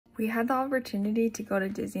We had the opportunity to go to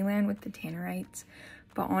Disneyland with the Tannerites,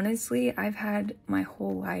 but honestly, I've had my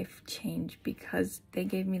whole life change because they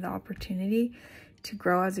gave me the opportunity to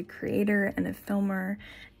grow as a creator and a filmer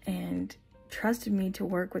and trusted me to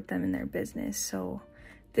work with them in their business. So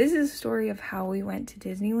this is a story of how we went to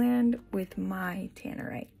Disneyland with my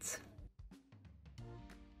Tannerites.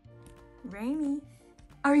 Rainy,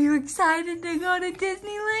 are you excited to go to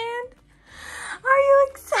Disneyland? Are you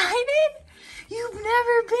excited? You've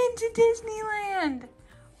never been to Disneyland,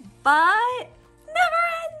 but never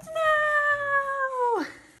ends now!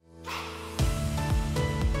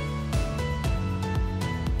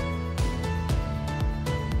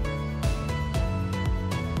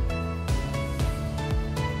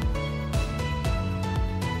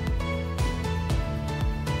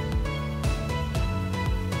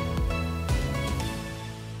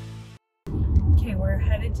 Okay, we're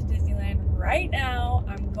headed to Disneyland right now.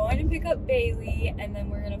 I'm going to pick up Bailey and then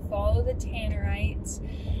we're gonna follow the Tannerites.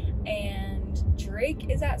 And Drake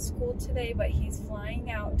is at school today, but he's flying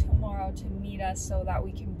out tomorrow to meet us so that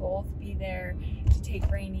we can both be there to take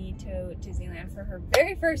Rainy to Disneyland for her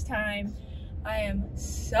very first time. I am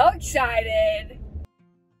so excited.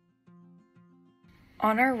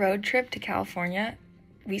 On our road trip to California,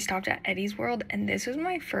 we stopped at Eddie's World, and this was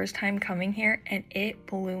my first time coming here, and it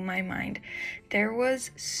blew my mind. There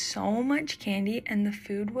was so much candy, and the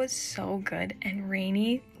food was so good, and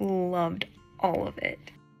Rainy loved all of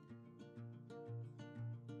it.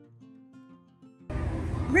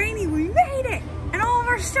 Rainy, we made it! And all of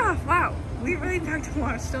our stuff! Wow, we really packed a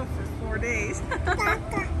lot of stuff for 4 days.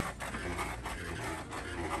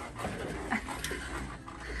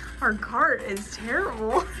 Our cart is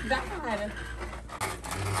terrible. Bad.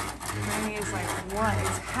 Rainy is like, what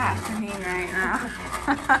is happening right now?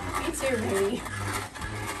 Me too, baby.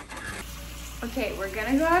 Okay, we're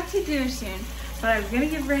gonna go out to dinner soon, but I was gonna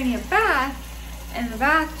give Rainy a bath, and the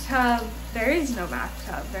bathtub, there is no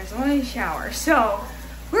bathtub, there's only a shower, so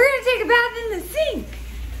we're gonna take a bath in the sink.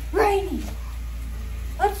 Rainy,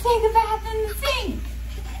 let's take a bath in the sink.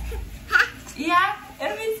 Yeah,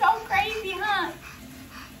 it'll be so crazy, huh?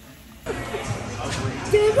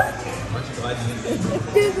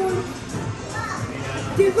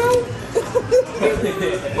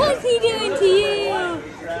 What's he doing to you?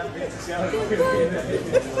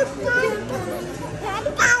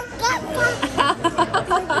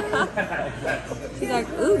 She's like,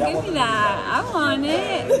 ooh, give me that. I want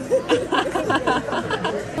it.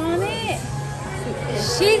 Want it?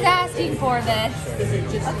 She's asking for this. Is it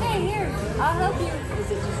just okay, here. I'll help you. Is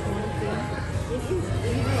it just one thing?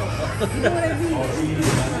 You know what I mean?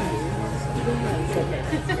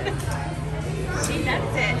 See,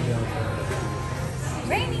 that's it.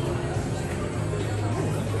 Rainy.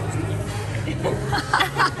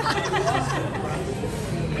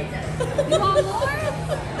 You want more?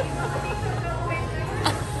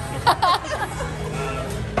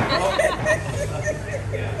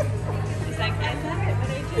 He's like, I love it, but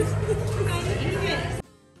I just gotta eat it.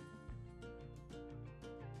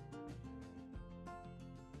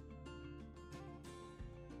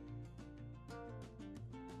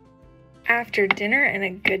 After dinner and a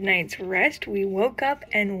good night's rest, we woke up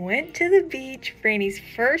and went to the beach for Rainy's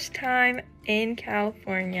first time in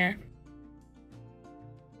California.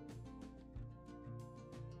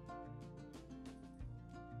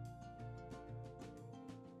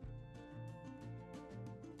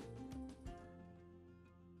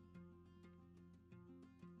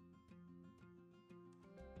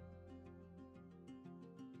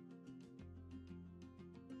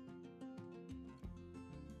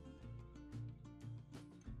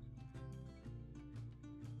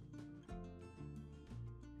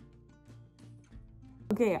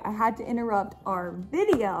 Okay, I had to interrupt our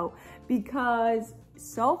video because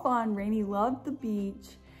so fun. Rainy loved the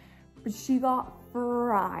beach, but she got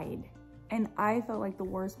fried. And I felt like the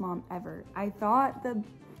worst mom ever. I thought the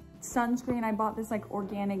sunscreen, I bought this like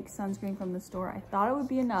organic sunscreen from the store. I thought it would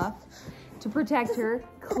be enough to protect her.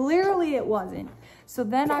 Clearly it wasn't. So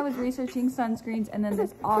then I was researching sunscreens and then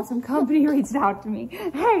this awesome company reached out to me. Hey,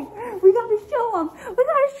 we gotta show them. We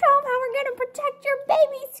gotta show them how we're gonna protect your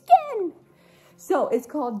baby's skin. So it's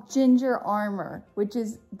called Ginger Armor, which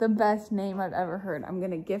is the best name I've ever heard. I'm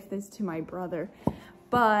gonna gift this to my brother.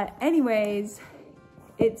 But anyways,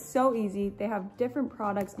 it's so easy. They have different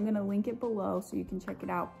products. I'm gonna link it below so you can check it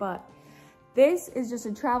out. But this is just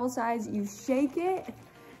a travel size. You shake it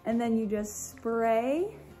and then you just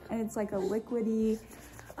spray and it's like a liquidy,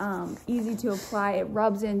 easy to apply. It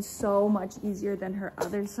rubs in so much easier than her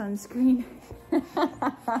other sunscreen.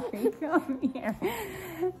 Come here.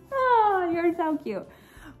 Oh, you're so cute.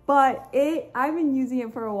 But I've been using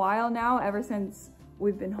it for a while now, ever since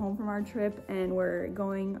we've been home from our trip, and we're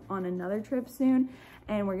going on another trip soon,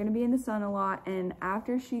 and we're gonna be in the sun a lot. And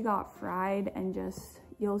after she got fried, and just,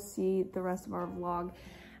 you'll see the rest of our vlog,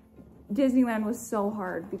 Disneyland was so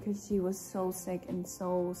hard because she was so sick and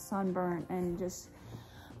so sunburnt, and just,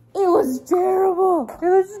 it was terrible. It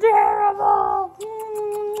was terrible.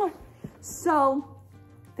 So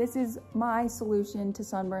this is my solution to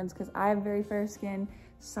sunburns, because I have very fair skin.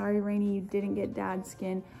 Sorry, Rainy, you didn't get dad's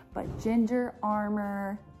skin, but Ginger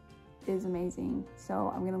Armor is amazing.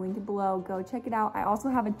 So I'm gonna link it below. Go check it out. I also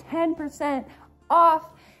have a 10%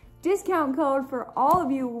 off discount code for all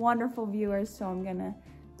of you wonderful viewers. So I'm gonna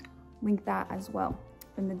link that as well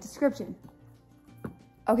in the description.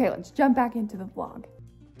 Okay, let's jump back into the vlog.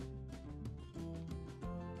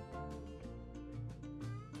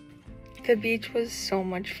 The beach was so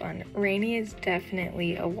much fun. Rainy is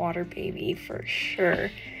definitely a water baby for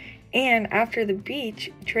sure. And after the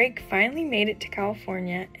beach, Drake finally made it to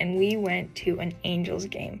California and we went to an Angels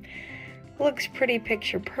game. Looks pretty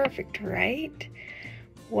picture perfect, right?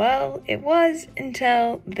 Well, it was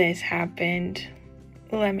until this happened.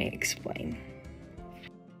 Let me explain.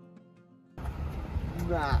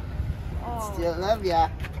 Still love ya.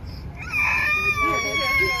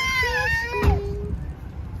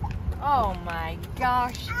 Oh my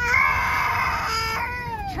gosh.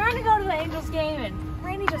 Trying to go to the Angels game and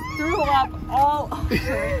Rainy just threw up all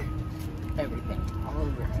over Everything. All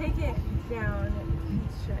over. Take it down and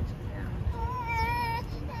stretch it down.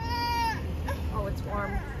 Oh, it's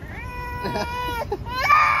warm.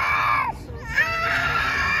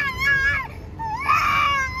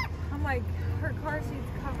 I'm like, her car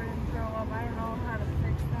seat's covered in throw up. I don't know how to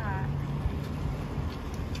fix that.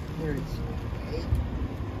 Here it's.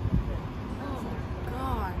 Oh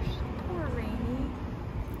gosh. Poor Rainy.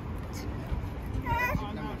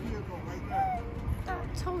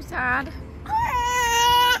 That's so sad. I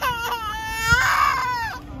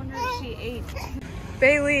wonder if she ate.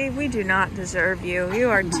 Bailey, we do not deserve you. You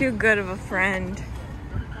are too good of a friend.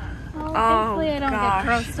 Well, Oh, thankfully I don't gosh.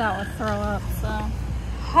 get grossed out with throw up, so.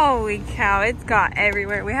 Holy cow, it's got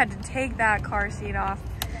everywhere. We had to take that car seat off.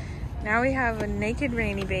 Now we have a naked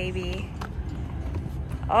Rainy baby.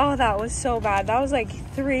 Oh, that was so bad. That was like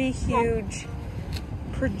 3 huge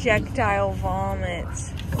projectile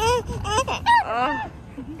vomits. Oh.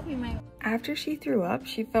 After she threw up,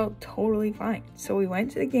 she felt totally fine. So we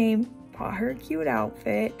went to the game, bought her a cute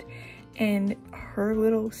outfit, and her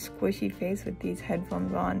little squishy face with these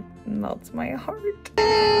headphones on melts my heart.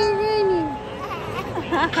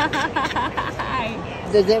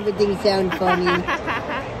 Does everything sound funny?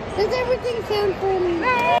 Does everything sound funny?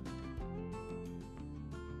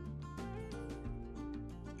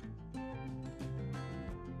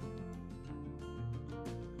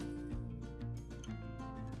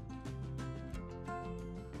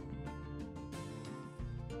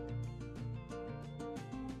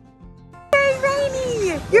 Hey,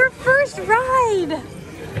 Rainy! Your first ride!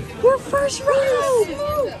 Your first ride!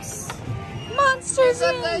 Monsters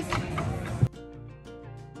Inc.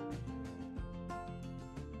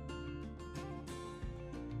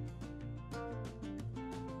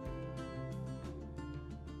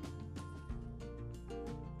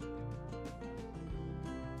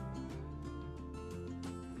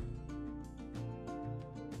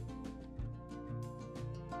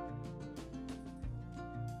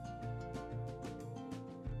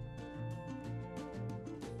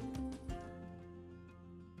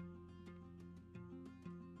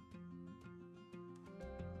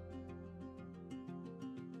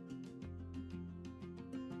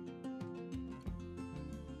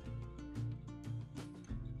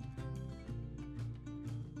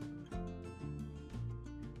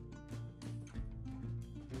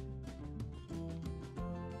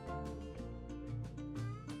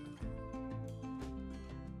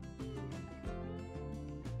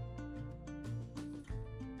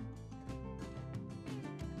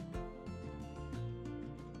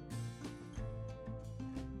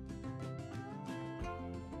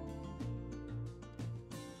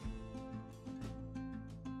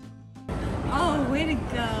 Oh, way to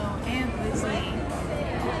go, Aunt Lizzie.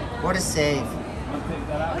 What a save.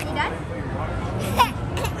 Oh, you done?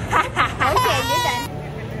 Okay, you're done.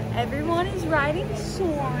 Everyone is riding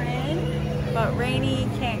Soarin', but Rainy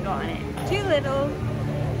can't go on it. Too little.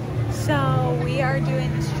 So we are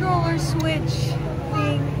doing the stroller switch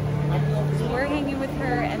thing. So we're hanging with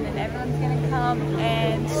her, and then everyone's gonna come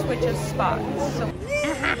and switch us spots. So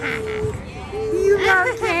you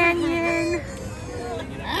love Canyon.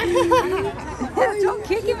 Don't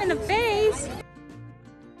kick him in the face.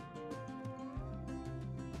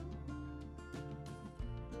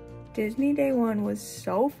 Disney day one was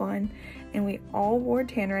so fun, and we all wore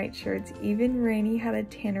Tannerite shirts. Even Rainy had a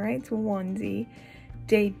Tannerites onesie.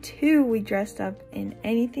 Day two, we dressed up in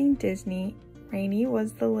anything Disney. Rainy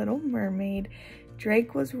was the Little Mermaid.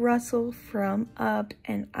 Drake was Russell from Up,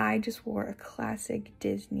 and I just wore a classic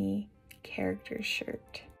Disney character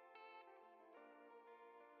shirt.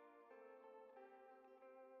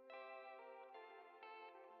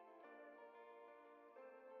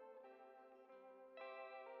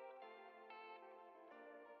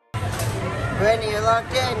 Brittany, you're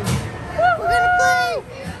locked in. We're gonna play.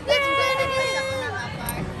 Let's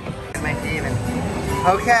play. My Steven.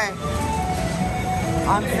 Okay.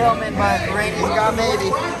 I'm filming, but Rainey's got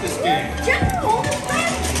baby.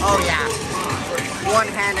 Oh yeah. One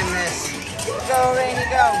hand in this. Go, Rainey,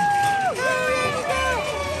 go. Go, Rainey, go.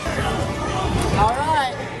 All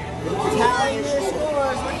right. Tally your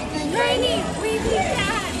scores. What do you think, Rainey? We beat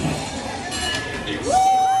Dad.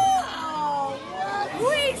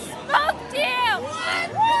 We smoked him.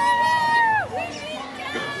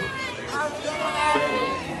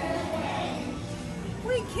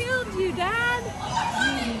 We killed you, Dad.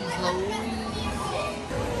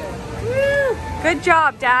 Woo! Good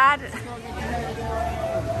job, Dad.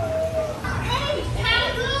 Hey,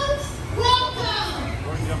 Cowboys, welcome.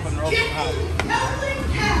 We're jumping rope.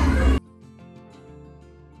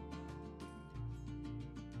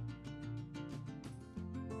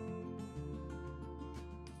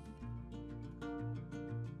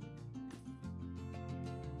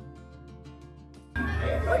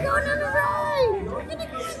 We're going on a ride. We're gonna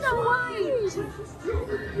go Snow White.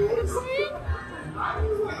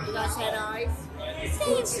 You guys had eyes?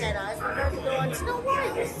 Steve said eyes. We're going to go on Snow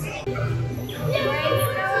White.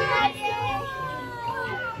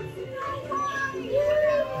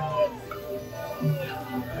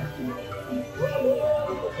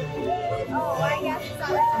 Oh, I guess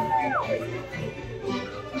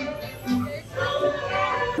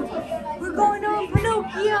we're going on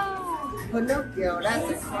Pinocchio. Pinocchio, that's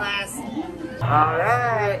a classic. All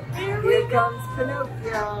right, here comes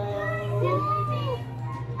Pinocchio.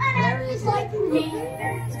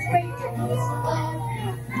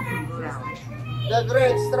 The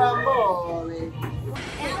Great Stromboli.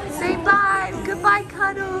 Say bye. Goodbye,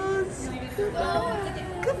 Cuddles.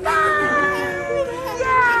 Goodbye.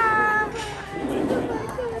 Yeah.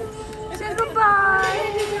 Say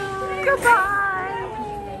goodbye. Goodbye.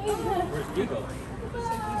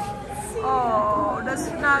 Oh, the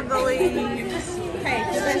snugglies.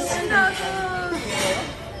 The snuggles.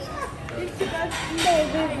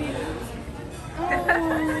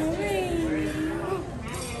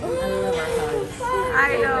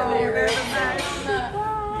 I know, they're the best.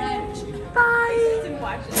 Bye.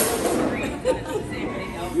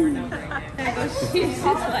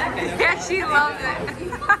 Yeah, she loves it.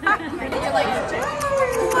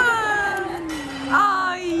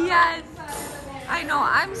 Oh, yes. I know,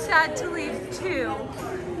 I'm sad to leave too.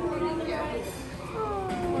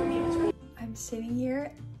 I'm sitting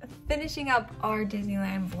here finishing up our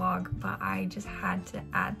Disneyland vlog, but I just had to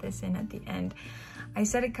add this in at the end. I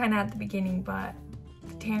said it kind of at the beginning, but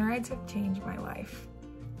the Tannerites have changed my life.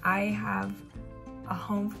 I have a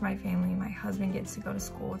home for my family. My husband gets to go to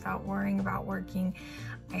school without worrying about working.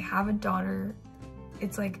 I have a daughter.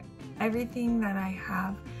 It's like everything that I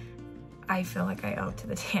have, I feel like I owe to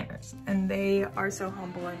the Tanners, and they are so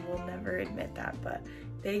humble and will never admit that, but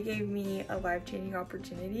they gave me a life-changing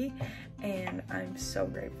opportunity and I'm so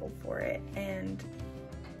grateful for it. And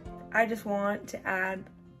I just want to add,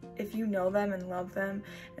 if you know them and love them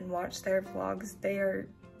and watch their vlogs, they are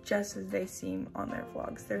just as they seem on their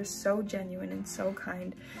vlogs. They're so genuine and so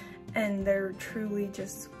kind, and they're truly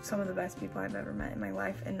just some of the best people I've ever met in my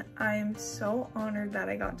life. And I'm so honored that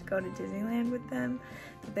I got to go to Disneyland with them.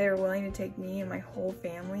 They were willing to take me and my whole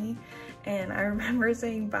family, and I remember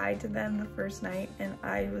saying bye to them the first night, and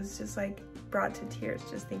I was just like brought to tears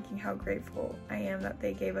just thinking how grateful I am that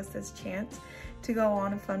they gave us this chance to go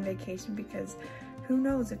on a fun vacation, because who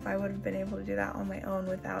knows if I would have been able to do that on my own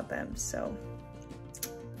without them. So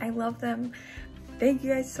I love them. Thank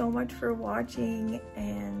you guys so much for watching,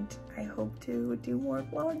 and I hope to do more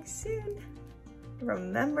vlogs soon.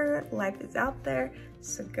 Remember, life is out there,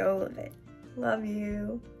 so go live it. Love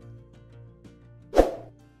you.